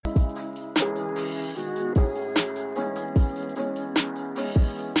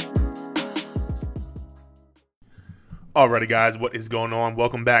Alrighty, guys, what is going on?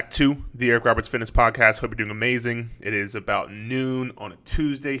 Welcome back to the Eric Roberts Fitness Podcast. Hope you're doing amazing. It is about noon on a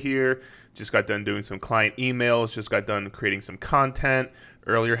Tuesday here. Just got done doing some client emails. Just got done creating some content.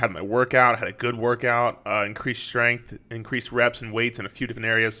 Earlier, had my workout. Had a good workout. Increased strength, increased reps and weights in a few different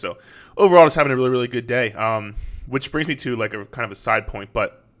areas. So overall, just having a really, really good day. Which brings me to like a kind of a side point.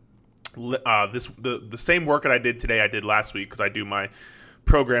 But the same workout I did today, I did last week because I do my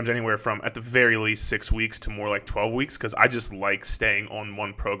programs anywhere from at the very least 6 weeks to more like 12 weeks because I just like staying on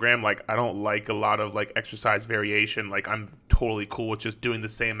one program. Like I don't like a lot of like exercise variation. Like I'm totally cool with just doing the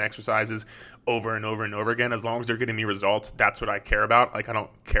same exercises over and over and over again. As long as they're getting me results, that's what I care about. Like I don't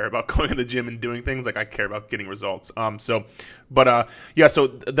care about going to the gym and doing things. Like I care about getting results. So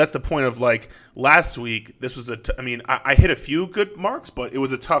that's the point of like last week. This was I hit a few good marks, but it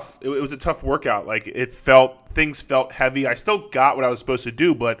was a tough workout. Like things felt heavy. I still got what I was supposed to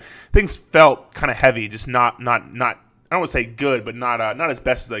do, but things felt kind of heavy, just not I don't want to say good, but not as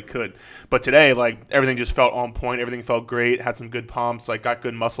best as I could. But today, like everything just felt on point. Everything felt great. Had some good pumps. Like got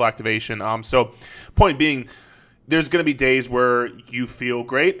good muscle activation. So point being, there's going to be days where you feel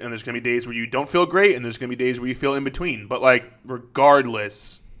great, and there's going to be days where you don't feel great, and there's going to be days where you feel in between. But like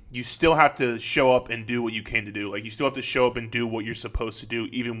regardless, you still have to show up and do what you came to do. Like you still have to show up and do what you're supposed to do,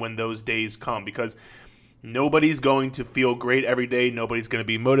 even when those days come, because nobody's going to feel great every day. Nobody's going to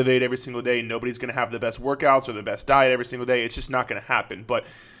be motivated every single day. Nobody's going to have the best workouts or the best diet every single day. It's just not going to happen. But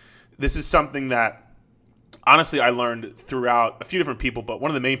this is something that honestly I learned throughout a few different people, but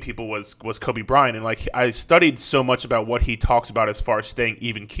one of the main people was Kobe Bryant. And like I studied so much about what he talks about as far as staying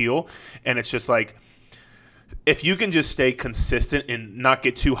even keel. And it's just like, if you can just stay consistent and not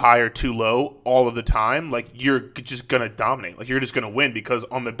get too high or too low all of the time, like you're just going to dominate. Like you're just going to win because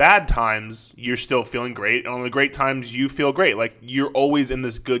on the bad times, you're still feeling great. And on the great times, you feel great. Like you're always in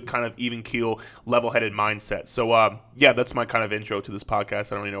this good kind of even keel, level-headed mindset. So, that's my kind of intro to this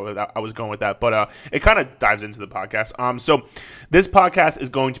podcast. I don't really know where I was going with that, but it kind of dives into the podcast. So this podcast is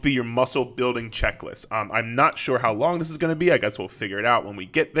going to be your muscle building checklist. I'm not sure how long this is going to be. I guess we'll figure it out when we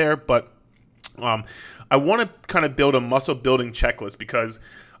get there, but I want to kind of build a muscle building checklist because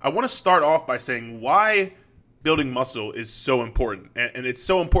I want to start off by saying why building muscle is so important. And it's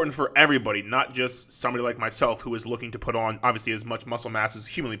so important for everybody, not just somebody like myself who is looking to put on obviously as much muscle mass as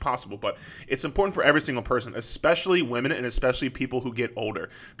humanly possible, but it's important for every single person, especially women and especially people who get older,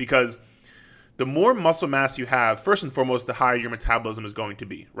 because the more muscle mass you have, first and foremost, the higher your metabolism is going to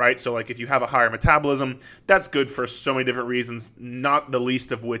be, right? So like if you have a higher metabolism, that's good for so many different reasons, not the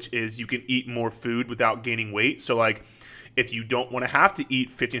least of which is you can eat more food without gaining weight. So like if you don't want to have to eat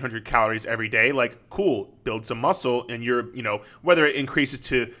 1,500 calories every day, like cool, build some muscle and you're, whether it increases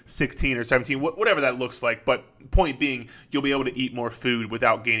to 16 or 17, whatever that looks like. But point being, you'll be able to eat more food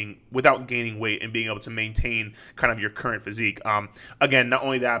without gaining weight and being able to maintain kind of your current physique. Again, not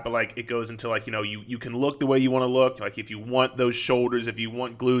only that, but like it goes into like, you can look the way you want to look. Like if you want those shoulders, if you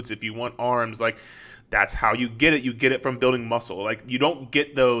want glutes, if you want arms, like that's how you get it. You get it from building muscle. Like you don't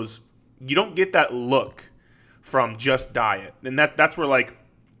get that look from just diet. And that's where like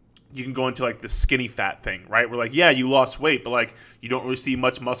you can go into like the skinny fat thing, right? Where like, yeah, you lost weight, but like you don't really see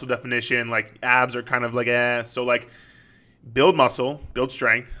much muscle definition. Like abs are kind of like, So like build muscle, build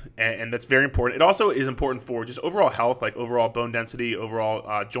strength, and that's very important. It also is important for just overall health, like overall bone density,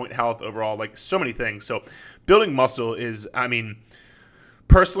 overall joint health, overall like so many things. So building muscle is,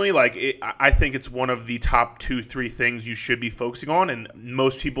 personally, I think it's one of the top 2-3 things you should be focusing on, and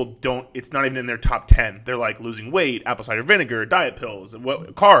most people don't. It's not even in their top 10. They're like losing weight, apple cider vinegar, diet pills,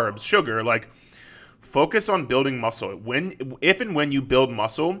 carbs, sugar. Like, focus on building muscle. If and when you build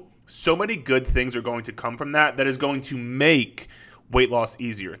muscle, so many good things are going to come from that is going to make weight loss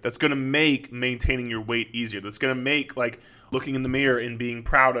easier. That's going to make maintaining your weight easier. That's going to make like looking in the mirror and being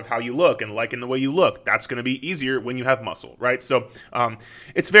proud of how you look and liking the way you look. That's going to be easier when you have muscle, right? So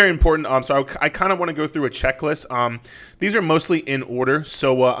it's very important. So I kind of want to go through a checklist. These are mostly in order.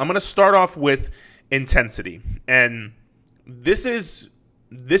 So I'm going to start off with intensity. And this is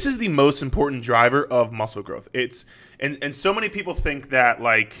the most important driver of muscle growth. And so many people think that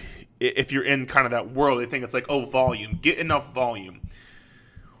like if you're in kind of that world, they think it's like, oh, volume, get enough volume.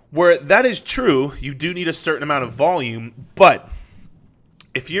 Where that is true, you do need a certain amount of volume, but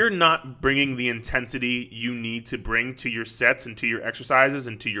if you're not bringing the intensity you need to bring to your sets and to your exercises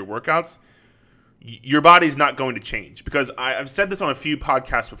and to your workouts, your body's not going to change. Because I've said this on a few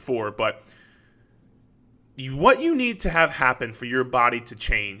podcasts before, but what you need to have happen for your body to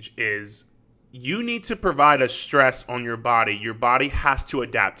change is you need to provide a stress on your body. Your body has to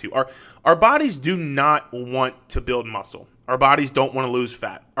adapt to. Our bodies do not want to build muscle. Our bodies don't want to lose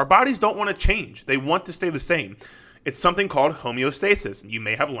fat. Our bodies don't want to change. They want to stay the same. It's something called homeostasis. You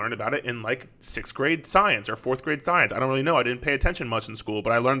may have learned about it in like 6th grade science or 4th grade science. I don't really know. I didn't pay attention much in school,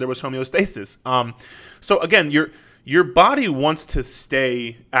 but I learned there was homeostasis. So again, your body wants to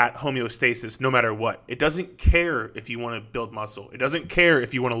stay at homeostasis no matter what. It doesn't care if you want to build muscle. It doesn't care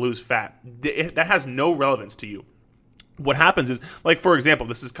if you want to lose fat. That has no relevance to you. What happens is, like, for example,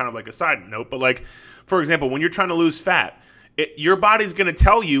 this is kind of like a side note, but like, for example, when you're trying to lose fat, your body's going to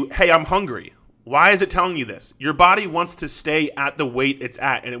tell you, hey, I'm hungry. Why is it telling you this? Your body wants to stay at the weight it's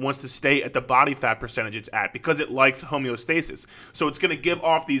at, and it wants to stay at the body fat percentage it's at because it likes homeostasis. So it's going to give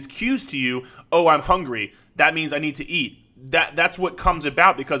off these cues to you. Oh, I'm hungry. That means I need to eat. That's what comes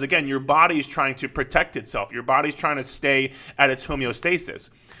about because, again, your body is trying to protect itself. Your body's trying to stay at its homeostasis.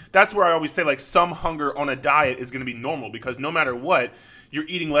 That's where I always say, like, some hunger on a diet is going to be normal because no matter what, you're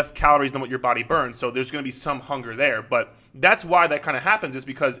eating less calories than what your body burns, so there's going to be some hunger there. But that's why that kind of happens, is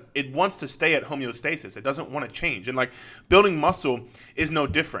because it wants to stay at homeostasis. It doesn't want to change. And like, building muscle is no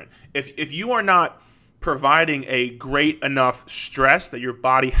different. If you are not providing a great enough stress that your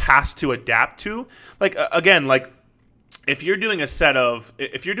body has to adapt to, like, again, like, if you're doing a set of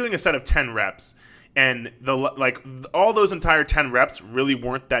 10 reps and all those entire 10 reps really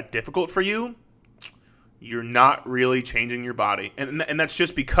weren't that difficult for you, you're not really changing your body. And that's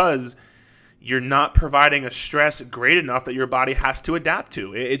just because you're not providing a stress great enough that your body has to adapt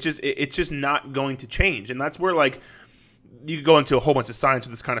to. It's just not going to change. And that's where, like, you could go into a whole bunch of science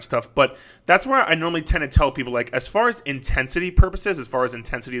with this kind of stuff, but that's where I normally tend to tell people, like, as far as intensity purposes, as far as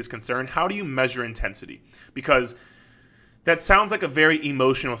intensity is concerned, how do you measure intensity? Because that sounds like a very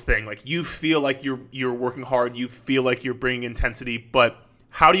emotional thing. Like, you feel like you're working hard, you feel like you're bringing intensity, but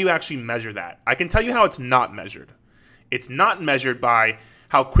how do you actually measure that? I can tell you how it's not measured. It's not measured by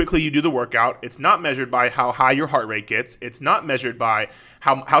how quickly you do the workout. It's not measured by how high your heart rate gets. It's not measured by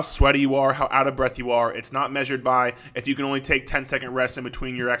how sweaty you are, how out of breath you are. It's not measured by if you can only take 10-second rests in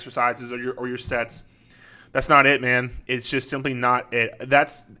between your exercises or your sets. That's not it, man. It's just simply not it.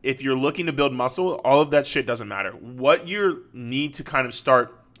 That's, if you're looking to build muscle, all of that shit doesn't matter. What you need to kind of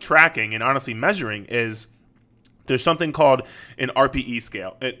start tracking and honestly measuring is there's something called an RPE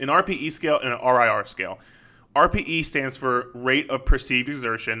scale. An RPE scale and an RIR scale. RPE stands for rate of perceived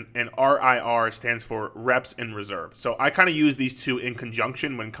exertion, and RIR stands for reps in reserve. So I kind of use these two in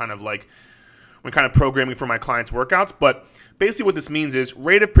conjunction when kind of programming for my clients' workouts. But basically what this means is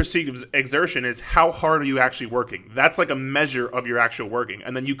rate of perceived exertion is how hard are you actually working. That's like a measure of your actual working.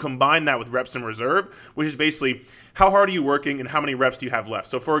 And then you combine that with reps in reserve, which is basically how hard are you working and how many reps do you have left.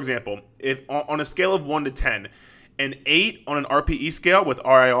 So for example, if on a scale of 1 to 10, an 8 on an RPE scale with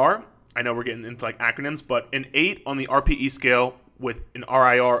RIR, I know we're getting into like acronyms, but an 8 on the RPE scale with an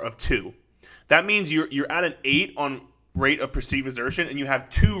RIR of 2. That means you're at an 8 on rate of perceived exertion and you have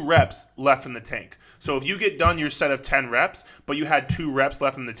 2 reps left in the tank. So if you get done your set of 10 reps, but you had 2 reps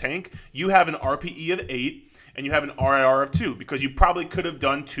left in the tank, you have an RPE of 8 and you have an RIR of 2 because you probably could have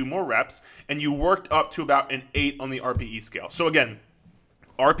done 2 more reps and you worked up to about an 8 on the RPE scale. So again,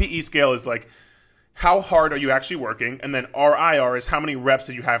 RPE scale is like how hard are you actually working, and then RIR is how many reps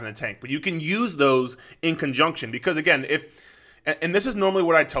did you have in the tank. But you can use those in conjunction because, again, and this is normally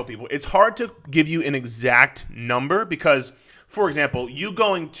what I tell people, it's hard to give you an exact number because, for example, you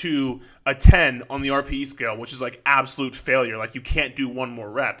going to a 10 on the RPE scale, which is like absolute failure, like you can't do one more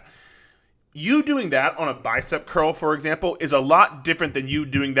rep. You doing that on a bicep curl, for example, is a lot different than you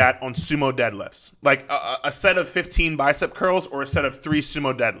doing that on sumo deadlifts. Like a set of 15 bicep curls or a set of 3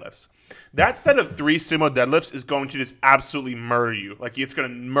 sumo deadlifts. That set of 3 sumo deadlifts is going to just absolutely murder you. Like, it's going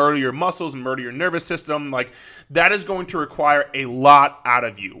to murder your muscles, murder your nervous system. Like, that is going to require a lot out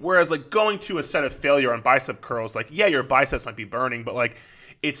of you. Whereas, like, going to a set of failure on bicep curls, like, yeah, your biceps might be burning, but, like,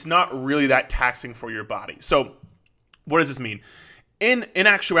 it's not really that taxing for your body. So, what does this mean? In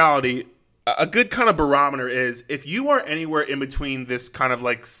actuality, a good kind of barometer is if you are anywhere in between this kind of,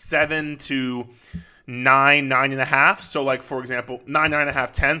 like, 7 to 9.5. So like, for example,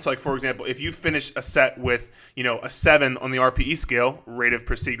 9.5, 10. So like, for example, if you finish a set with, a 7 on the RPE scale, rate of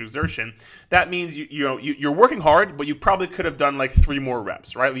perceived exertion, that means you're working hard, but you probably could have done like 3 more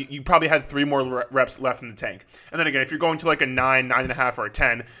reps, right? You probably had 3 more reps left in the tank. And then again, if you're going to like a 9, 9.5, or a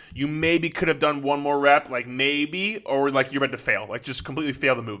 10, you maybe could have done 1 more rep, like maybe, or like you're about to fail, like just completely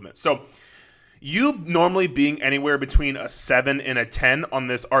fail the movement. So you normally being anywhere between a 7 and a 10 on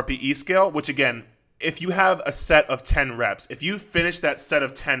this RPE scale, which again, if you have a set of 10 reps, if you finish that set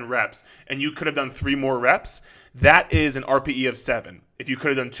of 10 reps and you could have done 3 more reps, that is an RPE of 7. If you could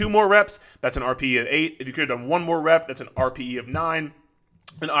have done 2 more reps, that's an RPE of 8. If you could have done 1 more rep, that's an RPE of 9.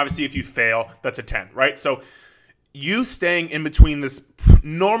 And obviously, if you fail, that's a 10, right? So you staying in between this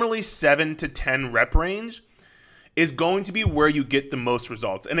normally 7 to 10 rep range is going to be where you get the most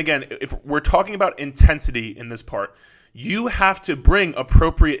results. And again, if we're talking about intensity in this part, you have to bring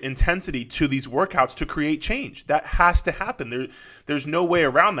appropriate intensity to these workouts to create change. That has to happen. There's no way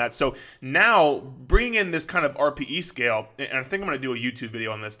around that. So now bringing in this kind of RPE scale, and I think I'm going to do a YouTube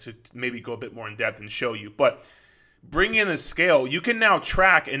video on this to maybe go a bit more in depth and show you, but bring in this scale, you can now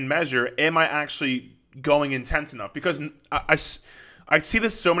track and measure, am I actually going intense enough? Because I see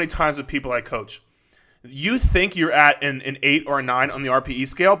this so many times with people I coach. You think you're at an 8 or a 9 on the RPE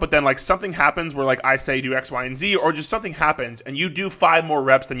scale, but then like something happens where like I say do X, Y, and Z, or just something happens and you do 5 more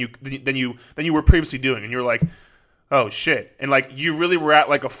reps than you were previously doing, and you're like, oh shit, and like you really were at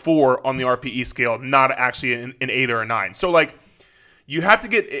like a 4 on the RPE scale, not actually an 8 or a 9. So like you have to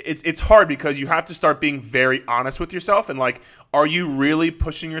get it's hard because you have to start being very honest with yourself and like, are you really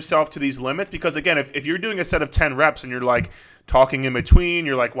pushing yourself to these limits? Because again, if you're doing a set of 10 reps and you're like talking in between,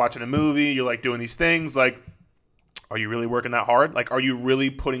 you're like watching a movie, you're like doing these things, like, are you really working that hard? Like, are you really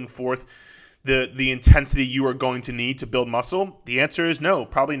putting forth the intensity you are going to need to build muscle? The answer is no,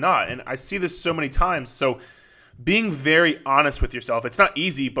 probably not. And I see this so many times. So being very honest with yourself, it's not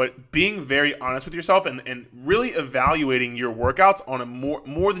easy, but being very honest with yourself and really evaluating your workouts on a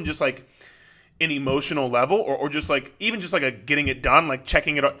more than just like an emotional level or just like even just like a getting it done, like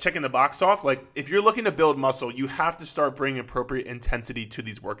checking the box off. Like if you're looking to build muscle, you have to start bringing appropriate intensity to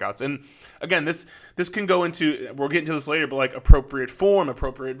these workouts. And again, this can go into, we'll get into this later, but like appropriate form,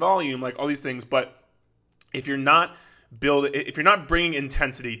 appropriate volume, like all these things. But if you're not bringing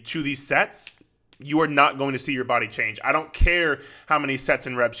intensity to these sets, you are not going to see your body change. I don't care how many sets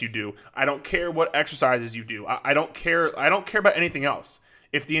and reps you do. I don't care what exercises you do. I don't care about anything else.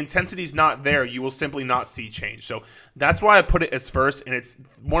 If the intensity is not there, you will simply not see change. So that's why I put it as first, and it's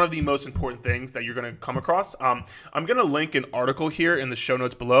one of the most important things that you're going to come across. I'm going to link an article here in the show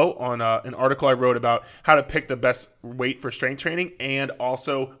notes below on an article I wrote about how to pick the best weight for strength training, and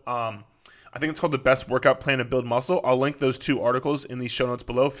also I think it's called The Best Workout Plan to Build Muscle. I'll link those 2 articles in the show notes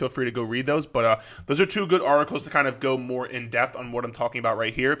below. Feel free to go read those. But those are 2 good articles to kind of go more in depth on what I'm talking about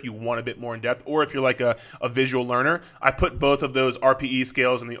right here if you want a bit more in depth, or if you're like a visual learner. I put both of those RPE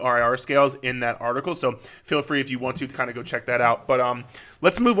scales and the RIR scales in that article. So feel free if you want to kind of go check that out. But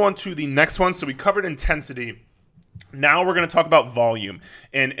let's move on to the next one. So we covered intensity. Now we're going to talk about volume.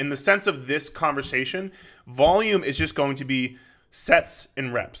 And in the sense of this conversation, volume is just going to be sets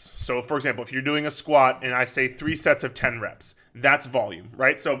and reps. So for example, if you're doing a squat and I say 3 sets of 10 reps, that's volume,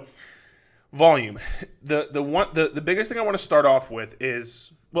 right? So volume, the biggest thing I want to start off with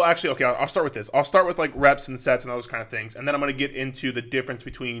is, well, actually, okay, I'll start with this. I'll start with like reps and sets and those kind of things. And then I'm going to get into the difference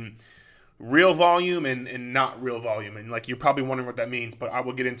between real volume and not real volume. And like, you're probably wondering what that means, but I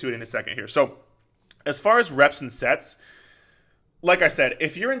will get into it in a second here. So as far as reps and sets, like I said,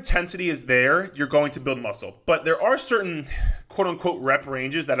 if your intensity is there, you're going to build muscle. But there are certain quote-unquote rep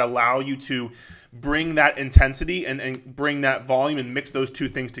ranges that allow you to bring that intensity and bring that volume and mix those 2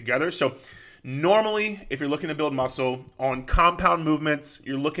 things together. So normally, if you're looking to build muscle, on compound movements,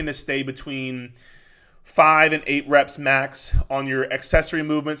 you're looking to stay between 5 and 8 reps max. On your accessory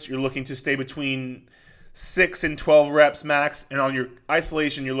movements, you're looking to stay between 6 and 12 reps max. And on your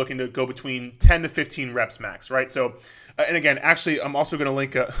isolation, you're looking to go between 10 to 15 reps max, right? So and again, actually, I'm also going to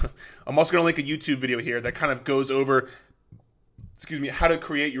link a YouTube video here that kind of goes over, how to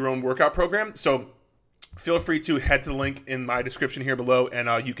create your own workout program. So feel free to head to the link in my description here below,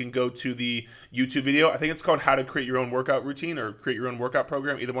 and you can go to the YouTube video. I think it's called How to Create Your Own Workout Routine or Create Your Own Workout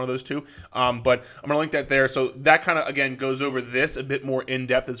Program, either one of those 2. But I'm going to link that there. So that kind of, again, goes over this a bit more in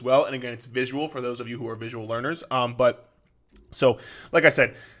depth as well. And again, it's visual for those of you who are visual learners. But so, like I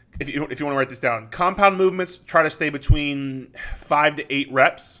said, if you want to write this down, compound movements, try to stay between 5 to 8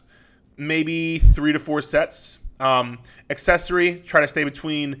 reps, maybe 3 to 4 sets. Accessory, try to stay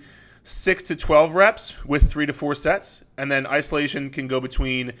between 6 to 12 reps with 3 to 4 sets. And then isolation can go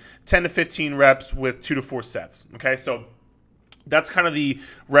between 10 to 15 reps with 2 to 4 sets. Okay, so that's kind of the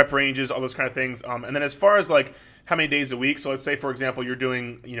rep ranges, all those kind of things. And then as far as like how many days a week, so let's say, for example, you're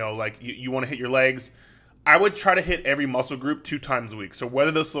doing, like you want to hit your legs, I would try to hit every muscle group 2 times a week. So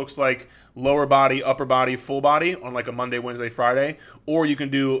whether this looks like lower body, upper body, full body on like a Monday, Wednesday, Friday, or you can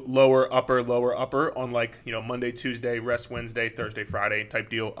do lower, upper on like, Monday, Tuesday, rest Wednesday, Thursday, Friday type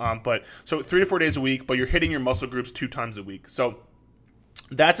deal. But so 3 to 4 days a week, but you're hitting your muscle groups 2 times a week. So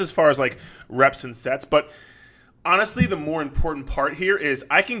that's as far as like reps and sets. But honestly, the more important part here is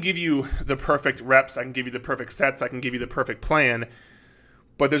I can give you the perfect reps. I can give you the perfect sets. I can give you the perfect plan.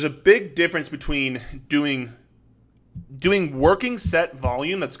 But there's a big difference between doing working set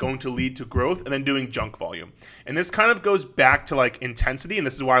volume that's going to lead to growth and then doing junk volume. And this kind of goes back to like intensity, and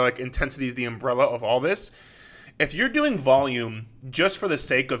this is why like intensity is the umbrella of all this. if you're doing volume just for the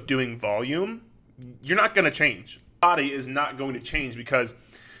sake of doing volume, you're not going to change. Body is not going to change because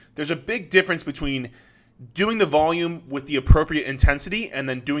there's a big difference between doing the volume with the appropriate intensity and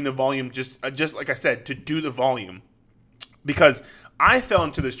then doing the volume just like I said, to do the volume. Because I fell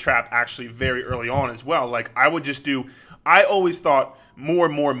into this trap actually very early on as well. Like I always thought more.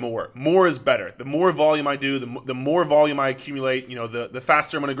 More is better. The more volume I do, the more volume I accumulate, the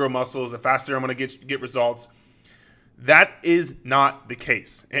faster I'm going to grow muscles, the faster I'm going to get results. That is not the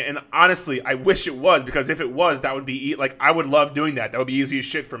case. And honestly, I wish it was, because if it was, that would be like, I would love doing that. That would be easy as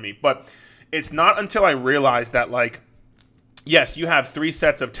shit for me. But it's not until I realized that, like, yes, you have 3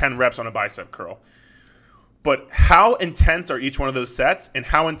 sets of 10 reps on a bicep curl. But how intense are each one of those sets, and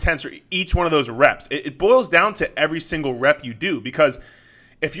how intense are each one of those reps? It boils down to every single rep you do, because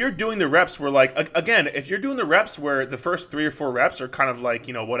if you're doing the reps where, like, again, if you're doing the reps where the first 3 or 4 reps are kind of like,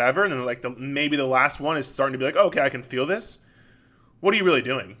 whatever, and then like maybe the last one is starting to be like, oh, okay, I can feel this. What are you really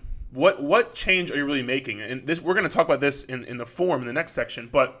doing? What change are you really making? And this, we're going to talk about this in the form in the next section,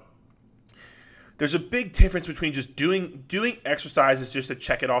 but there's a big difference between just doing exercises just to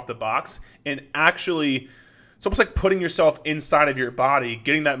check it off the box and actually, it's almost like putting yourself inside of your body,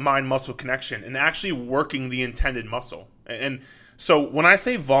 getting that mind-muscle connection, and actually working the intended muscle. And so when I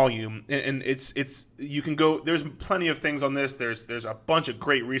say volume, and it's you can go, there's plenty of things on this. There's a bunch of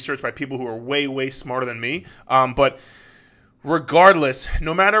great research by people who are way smarter than me. But regardless,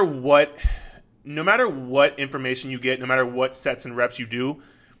 no matter what information you get, no matter what sets and reps you do,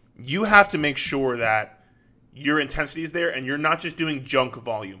 you have to make sure that your intensity is there and you're not just doing junk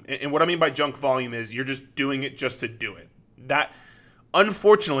volume. And what I mean by junk volume is you're just doing it just to do it. That,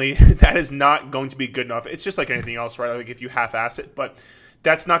 unfortunately, that is not going to be good enough. It's just like anything else, right? Like if you half-ass it, but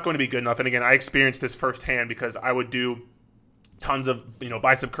that's not going to be good enough. And again, I experienced this firsthand because I would do tons of,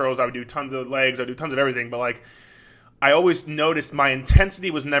 bicep curls. I would do tons of legs. I would do tons of everything. But like, I always noticed my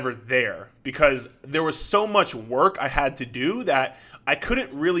intensity was never there because there was so much work I had to do that I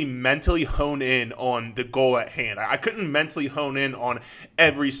couldn't really mentally hone in on the goal at hand. I couldn't mentally hone in on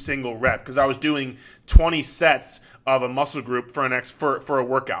every single rep because I was doing 20 sets of a muscle group for a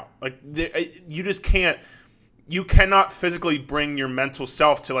workout. Like you just can't. You cannot physically bring your mental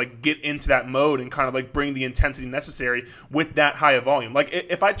self to like get into that mode and kind of like bring the intensity necessary with that high of volume. Like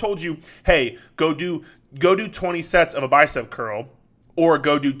if I told you, hey, go do 20 sets of a bicep curl or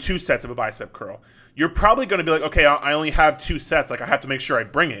go do 2 sets of a bicep curl, you're probably going to be like, okay, I only have 2 sets. Like I have to make sure I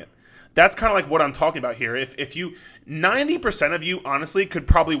bring it. That's kind of like what I'm talking about here. If you, 90% of you honestly could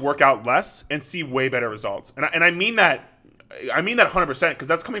probably work out less and see way better results. And I mean that 100% because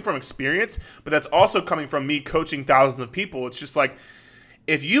that's coming from experience, but that's also coming from me coaching thousands of people. It's just like,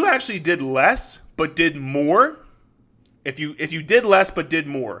 if you actually did less but did more, if you did less but did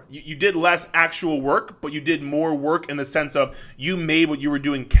more, you did less actual work, but you did more work in the sense of you made what you were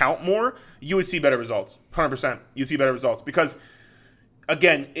doing count more, you would see better results. 100%. You'd see better results because,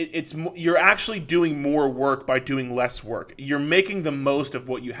 again, you're actually doing more work by doing less work. You're making the most of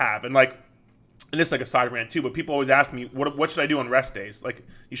what you have. And this is like a side rant too, but people always ask me, what should I do on rest days? Like,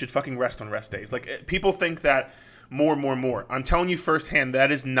 you should fucking rest on rest days. Like, people think that more. I'm telling you firsthand,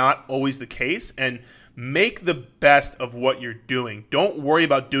 that is not always the case. And make the best of what you're doing. Don't worry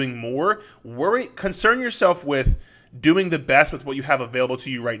about doing more. Concern yourself with doing the best with what you have available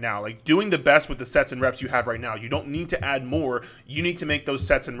to you right now. Like doing the best with the sets and reps you have right now. You don't need to add more. You need to make those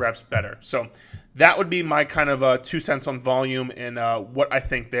sets and reps better. So that would be my kind of 2 cents on volume and what I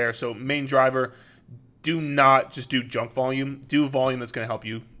think there. So main driver, do not just do junk volume. Do volume that's going to help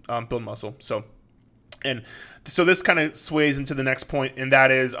you build muscle. So this kind of sways into the next point, and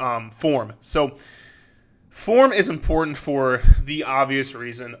that is form. So form is important for the obvious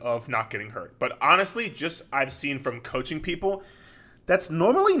reason of not getting hurt. But honestly, just I've seen from coaching people, that's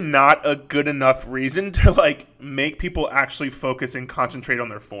normally not a good enough reason to like make people actually focus and concentrate on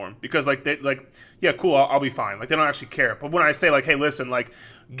their form. Because yeah, cool, I'll be fine. Like they don't actually care. But when I say like, hey, listen, like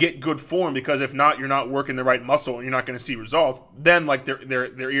get good form because if not, you're not working the right muscle and you're not going to see results. Then like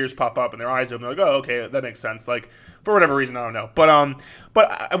their ears pop up and their eyes open. They're like, oh, okay, that makes sense. Like for whatever reason, I don't know. But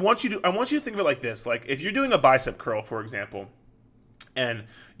I want you to think of it like this. Like if you're doing a bicep curl, for example, and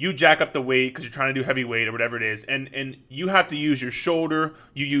you jack up the weight because you're trying to do heavy weight or whatever it is, and you have to use your shoulder,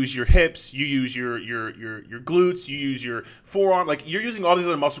 you use your hips, you use your glutes, you use your forearm, like you're using all these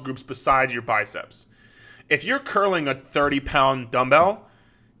other muscle groups besides your biceps. If you're curling a 30-pound dumbbell,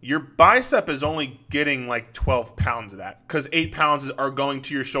 your bicep is only getting like 12 pounds of that because 8 pounds are going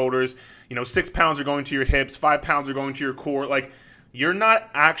to your shoulders, 6 pounds are going to your hips, 5 pounds are going to your core. Like you're not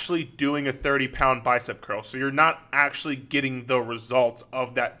actually doing a 30-pound bicep curl. So you're not actually getting the results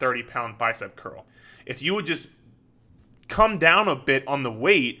of that 30-pound bicep curl. If you would just come down a bit on the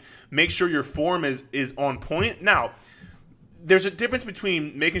weight, make sure your form is on point. Now, there's a difference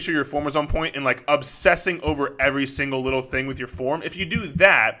between making sure your form is on point and like obsessing over every single little thing with your form. If you do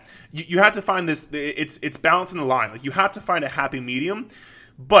that, you have to find this, it's balancing the line. Like you have to find a happy medium.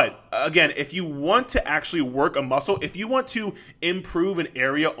 But again, if you want to actually work a muscle, if you want to improve an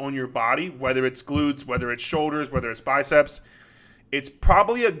area on your body, whether it's glutes, whether it's shoulders, whether it's biceps, it's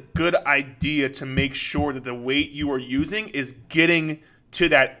probably a good idea to make sure that the weight you are using is getting to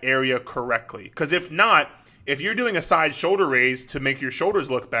that area correctly. Because if not, if you're doing a side shoulder raise to make your shoulders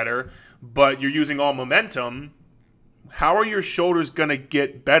look better, but you're using all momentum, how are your shoulders going to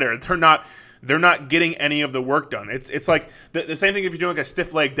get better? They're not getting any of the work done. It's like the same thing if you're doing like a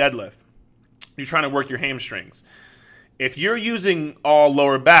stiff leg deadlift. You're trying to work your hamstrings. If you're using all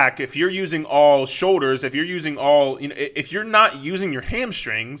lower back, if you're using all shoulders, if you're using all, if you're not using your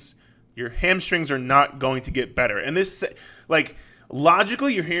hamstrings are not going to get better. And this, like,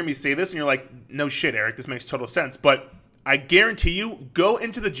 logically, you're hearing me say this and you're like, no shit, Eric, this makes total sense. But I guarantee you, go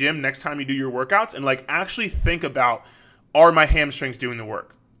into the gym next time you do your workouts and like actually think about, are my hamstrings doing the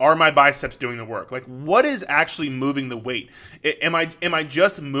work? Are my biceps doing the work? Like, what is actually moving the weight? Am I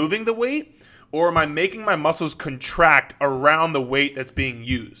just moving the weight, or am I making my muscles contract around the weight that's being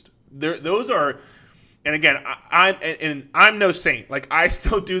used? Those are, and again, I'm no saint. Like, I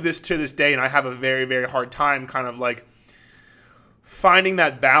still do this to this day, and I have a very, very hard time kind of like finding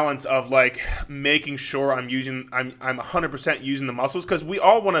that balance of like making sure I'm 100% using the muscles, because we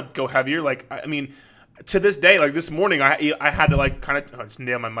all want to go heavier. Like, I mean, to this day, like this morning, I had to like kind of just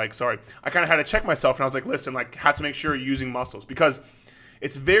nail my mic. Sorry, I kind of had to check myself, and I was like, listen, like, have to make sure you're using muscles, because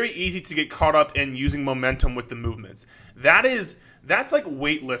it's very easy to get caught up in using momentum with the movements. That's like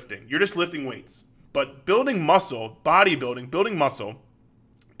weightlifting. You're just lifting weights. But building muscle, bodybuilding, building muscle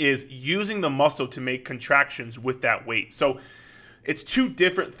is using the muscle to make contractions with that weight. So it's two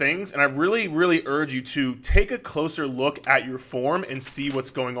different things, and I really, really urge you to take a closer look at your form and see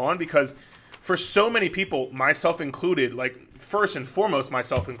what's going on, because for so many people, myself included, like first and foremost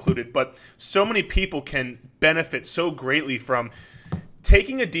myself included, but so many people can benefit so greatly from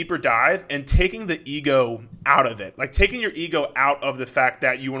taking a deeper dive and taking the ego out of it. Like taking your ego out of the fact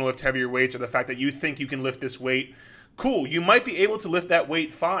that you want to lift heavier weights, or the fact that you think you can lift this weight. Cool, you might be able to lift that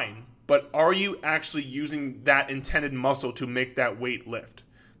weight fine, but are you actually using that intended muscle to make that weight lift?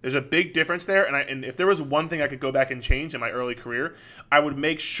 There's a big difference there, and if there was one thing I could go back and change in my early career, I would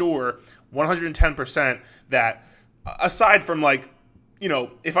make sure 110% that, aside from like,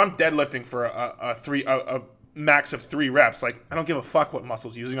 if I'm deadlifting for a max of 3 reps, like, I don't give a fuck what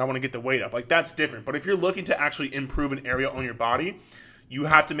muscles using. I want to get the weight up. Like, that's different. But if you're looking to actually improve an area on your body, you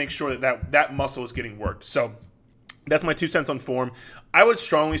have to make sure that muscle is getting worked. So that's my 2 cents on form. I would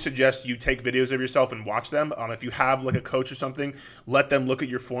strongly suggest you take videos of yourself and watch them. If you have like a coach or something, let them look at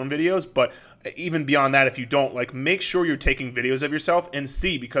your form videos. But even beyond that, if you don't, like, make sure you're taking videos of yourself and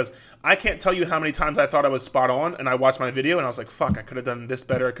see, because I can't tell you how many times I thought I was spot on and I watched my video and I was like, fuck, I could have done this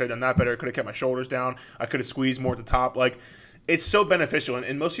better. I could have done that better. I could have kept my shoulders down. I could have squeezed more at the top. Like, it's so beneficial.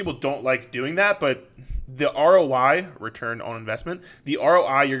 And most people don't like doing that, but the ROI, return on investment, the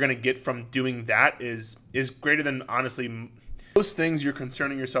ROI you're going to get from doing that is greater than, honestly, most things you're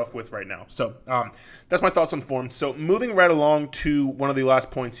concerning yourself with right now. So that's my thoughts on form. So moving right along to one of the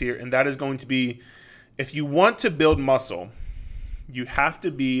last points here, and that is going to be, if you want to build muscle, you have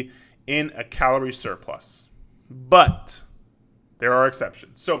to be in a calorie surplus. But there are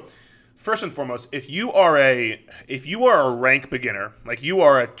exceptions. So first and foremost, if you are a rank beginner, like you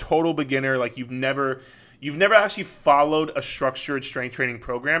are a total beginner, like you've never actually followed a structured strength training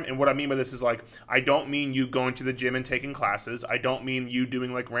program. And what I mean by this is, like, I don't mean you going to the gym and taking classes. I don't mean you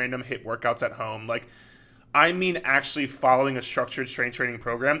doing like random HIIT workouts at home. Like, I mean actually following a structured strength training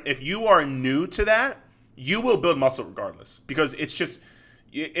program. If you are new to that, you will build muscle regardless, because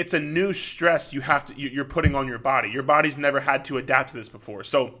it's a new stress you're putting on your body. Your body's never had to adapt to this before.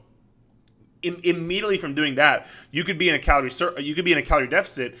 So immediately from doing that, you could be in a calorie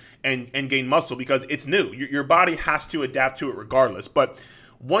deficit and gain muscle, because it's new. Your body has to adapt to it regardless. But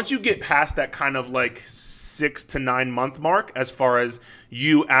once you get past that kind of like 6 to 9 month mark, as far as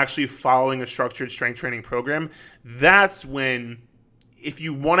you actually following a structured strength training program, that's when, if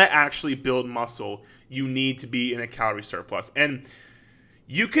you want to actually build muscle, you need to be in a calorie surplus. And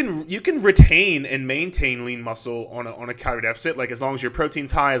you can retain and maintain lean muscle on a calorie deficit, like as long as your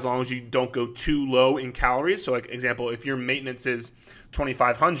protein's high, as long as you don't go too low in calories. So, like, example, if your maintenance is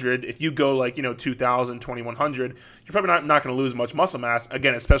 2,500, if you go like 2,000, 2,100, you're probably not going to lose much muscle mass.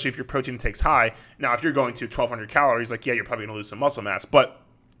 Again, especially if your protein intake's high. Now, if you're going to 1,200 calories, like, yeah, you're probably going to lose some muscle mass. But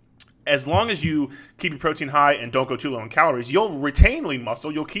as long as you keep your protein high and don't go too low in calories, you'll retain lean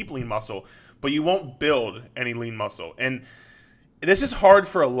muscle, you'll keep lean muscle, but you won't build any lean muscle. And this is hard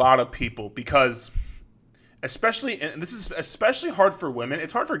for a lot of people because and this is especially hard for women.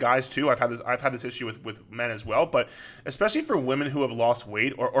 It's hard for guys too. I've had this issue with men as well, but especially for women who have lost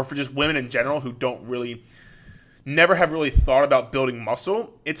weight or for just women in general who never have really thought about building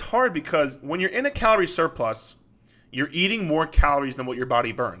muscle. It's hard because when you're in a calorie surplus, you're eating more calories than what your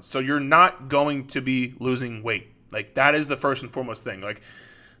body burns. So you're not going to be losing weight. Like, that is the first and foremost thing. Like,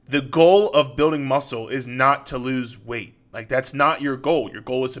 the goal of building muscle is not to lose weight. Like, that's not your goal. Your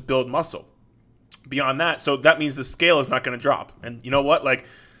goal is to build muscle. Beyond that, so that means the scale is not going to drop. And you know what? Like,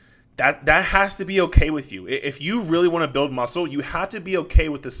 that has to be okay with you. If you really want to build muscle, you have to be okay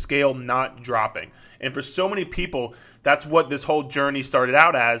with the scale not dropping. And for so many people, that's what this whole journey started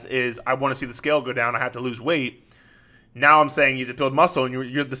out as, is I want to see the scale go down. I have to lose weight. Now I'm saying you have to build muscle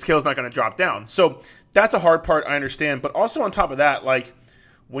and the scale's not going to drop down. So that's a hard part, I understand. But also on top of that, like,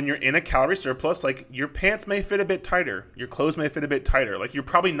 when you're in a calorie surplus, like, your pants may fit a bit tighter. Your clothes may fit a bit tighter. Like, you're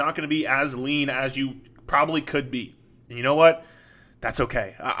probably not going to be as lean as you probably could be. And you know what? That's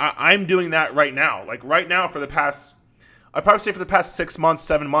okay. I'm doing that right now. Like, right now I'd probably say for the past 6 months,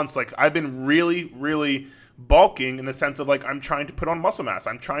 7 months, like, I've been really, really bulking in the sense of, like, I'm trying to put on muscle mass.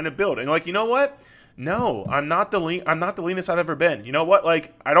 I'm trying to build. And, like, you know what? No, I'm not the leanest I've ever been. You know what?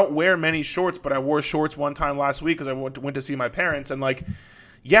 Like, I don't wear many shorts, but I wore shorts one time last week because I went to see my parents. And, like,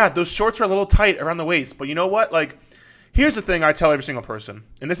 yeah, those shorts are a little tight around the waist. But you know what? Like, here's the thing I tell every single person.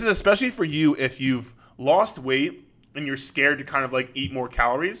 And this is especially for you if you've lost weight and you're scared to kind of, like, eat more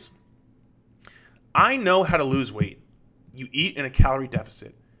calories. I know how to lose weight. You eat in a calorie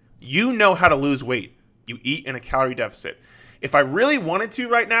deficit. You know how to lose weight. You eat in a calorie deficit. If I really wanted to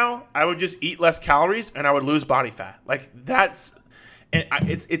right now, I would just eat less calories and I would lose body fat. Like,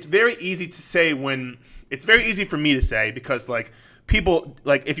 it's very easy to say it's very easy for me to say because, like, people,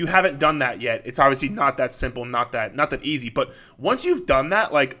 like, if you haven't done that yet, it's obviously not that simple, not that easy. But once you've done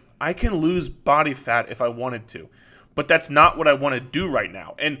that, like, I can lose body fat if I wanted to. But that's not what I want to do right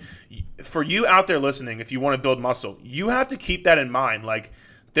now. And for you out there listening, if you want to build muscle, you have to keep that in mind. Like,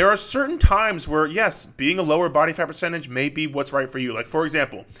 there are certain times where, yes, being a lower body fat percentage may be what's right for you. Like, for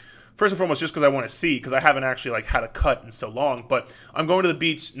example, first and foremost, just because I want to see, because I haven't actually, like, had a cut in so long, but I'm going to the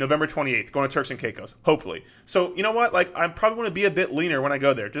beach November 28th, going to Turks and Caicos, hopefully. So, you know what? Like, I probably want to be a bit leaner when I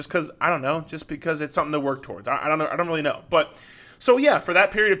go there, just because, I don't know, just because it's something to work towards. I don't know. I don't really know. But, so yeah, for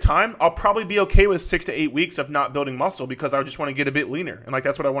that period of time, I'll probably be okay with 6 to 8 weeks of not building muscle because I just want to get a bit leaner. And, like,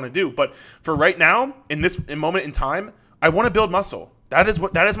 that's what I want to do. But for right now, in this moment in time, I want to build muscle. That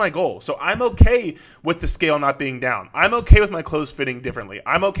is my goal. So I'm okay with the scale not being down. I'm okay with my clothes fitting differently.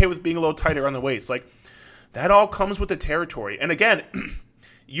 I'm okay with being a little tighter on the waist. Like, that all comes with the territory. And again,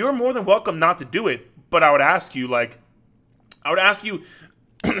 you're more than welcome not to do it, but I would ask you,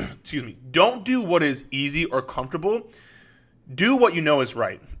 excuse me, don't do what is easy or comfortable. Do what you know is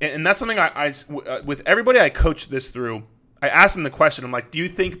right. And that's something I with everybody I coach this through, I asked them the question. I'm like, do you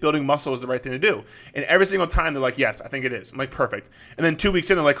think building muscle is the right thing to do? And every single time they're like, yes, I think it is. I'm like, perfect. And then 2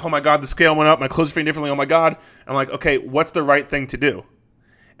 weeks in, they're like, oh my God, the scale went up. My clothes are fitting differently. Oh my God. I'm like, okay, what's the right thing to do?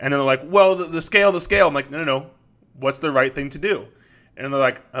 And then they're like, well, the scale. I'm like, no. What's the right thing to do? And they're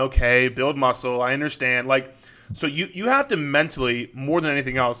like, okay, build muscle. I understand. Like, so you have to mentally, more than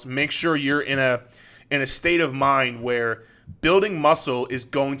anything else, make sure you're in a state of mind where building muscle is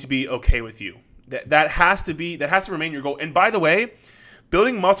going to be okay with you. That has to remain your goal. And by the way,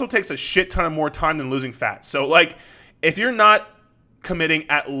 building muscle takes a shit ton of more time than losing fat. So, like, if you're not committing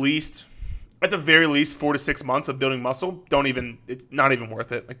at the very least 4 to 6 months of building muscle, it's not even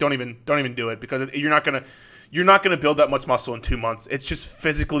worth it. Like, don't even do it because you're not gonna build that much muscle in 2 months. It's just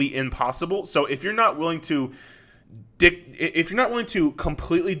physically impossible. So if you're not willing to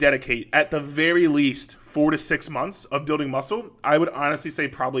completely dedicate at the very least 4 to 6 months of building muscle, I would honestly say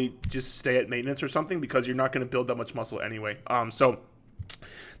probably just stay at maintenance or something because you're not going to build that much muscle anyway. So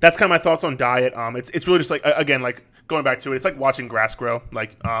that's kind of my thoughts on diet. It's really just like, again, like going back to it, it's like watching grass grow.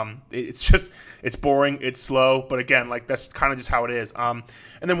 Like, it's boring, it's slow, but again, like that's kind of just how it is. And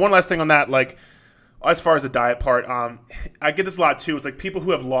then one last thing on that, like, as far as the diet part, I get this a lot too. It's like people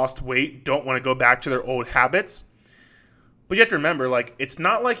who have lost weight don't want to go back to their old habits. But you have to remember, like, it's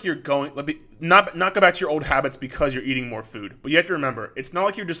not like you're going, not go back to your old habits because you're eating more food. But you have to remember, it's not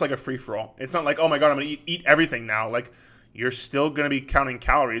like you're just like a free-for-all. It's not like, oh my God, I'm going to eat everything now. Like, you're still going to be counting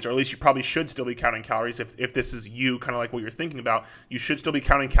calories, or at least you probably should still be counting calories. If this is you, kind of like what you're thinking about, you should still be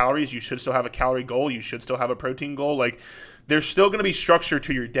counting calories. You should still have a calorie goal. You should still have a protein goal. Like, there's still going to be structure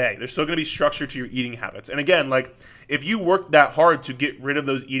to your day. There's still going to be structure to your eating habits. And again, like, if you work that hard to get rid of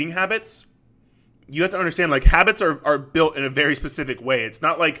those eating habits, you have to understand, like, habits are built in a very specific way. It's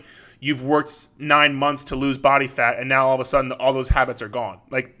not like you've worked 9 months to lose body fat and now all of a sudden all those habits are gone.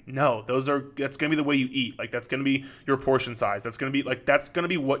 Like, no, that's going to be the way you eat. Like, that's going to be your portion size. That's going to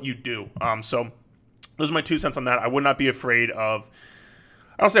be what you do. So those are my 2 cents on that. I would not be afraid of,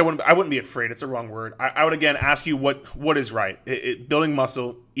 I don't say I wouldn't be afraid. It's a wrong word. I would, again, ask you what is right. Building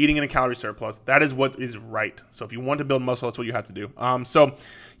muscle, eating in a calorie surplus, that is what is right. So if you want to build muscle, that's what you have to do. So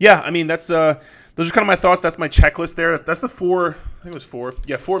yeah, I mean, that's those are kind of my thoughts. That's my checklist there. That's the 4, I think it was 4.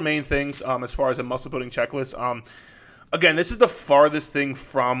 Yeah, 4 main things as far as a muscle building checklist. Again, this is the farthest thing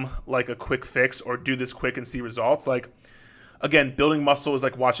from like a quick fix or do this quick and see results. Like, again, building muscle is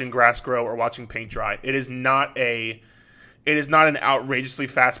like watching grass grow or watching paint dry. It is not an outrageously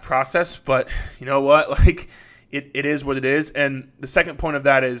fast process, but you know what? Like, it is what it is. And the second point of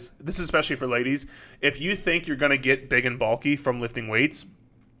that is, this is especially for ladies, if you think you're going to get big and bulky from lifting weights,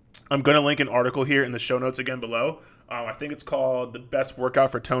 I'm going to link an article here in the show notes again below. I think it's called The Best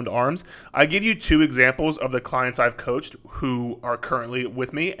Workout for Toned Arms. I give you 2 examples of the clients I've coached who are currently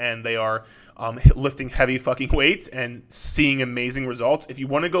with me, and they are lifting heavy fucking weights and seeing amazing results. If you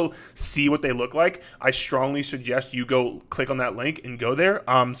want to go see what they look like, I strongly suggest you go click on that link and go there.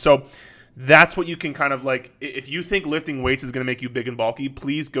 So that's what you can kind of like, if you think lifting weights is going to make you big and bulky,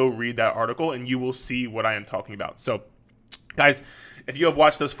 please go read that article and you will see what I am talking about. So guys, if you have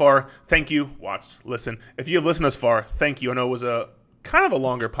watched thus far, thank you. Listen. If you have listened thus far, thank you. I know it was a kind of a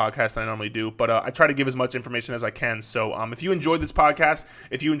longer podcast than I normally do, but I try to give as much information as I can. So if you enjoyed this podcast,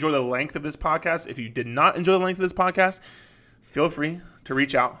 if you enjoy the length of this podcast, if you did not enjoy the length of this podcast, feel free to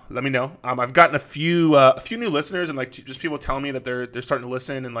reach out. Let me know. I've gotten a few new listeners, and like just people telling me that they're starting to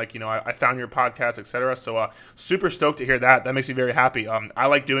listen, and like, you know, I found your podcast, etc. So super stoked to hear that. That makes me very happy. I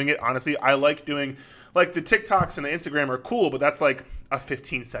like doing it, honestly. I like doing, like, the TikToks and the Instagram are cool, but that's like a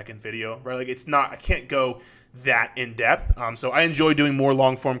 15-second video, right? Like, it's not, I can't go that in depth. So I enjoy doing more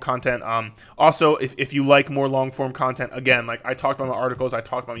long form content. Also, if you like more long form content, again, like I talked about my articles, I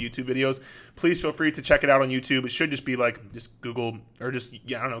talked about YouTube videos, please feel free to check it out on YouTube. It should just be like, just Google, or just,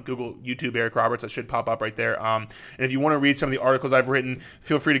 Google YouTube Eric Roberts. That should pop up right there. And if you want to read some of the articles I've written,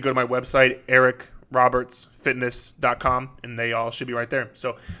 feel free to go to my website, ericrobertsfitness.com, and they all should be right there.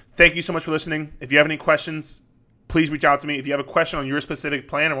 So thank you so much for listening. If you have any questions, please reach out to me. If you have a question on your specific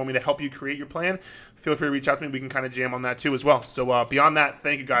plan or want me to help you create your plan, feel free to reach out to me. We can kind of jam on that too as well. So beyond that,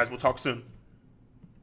 thank you guys. We'll talk soon.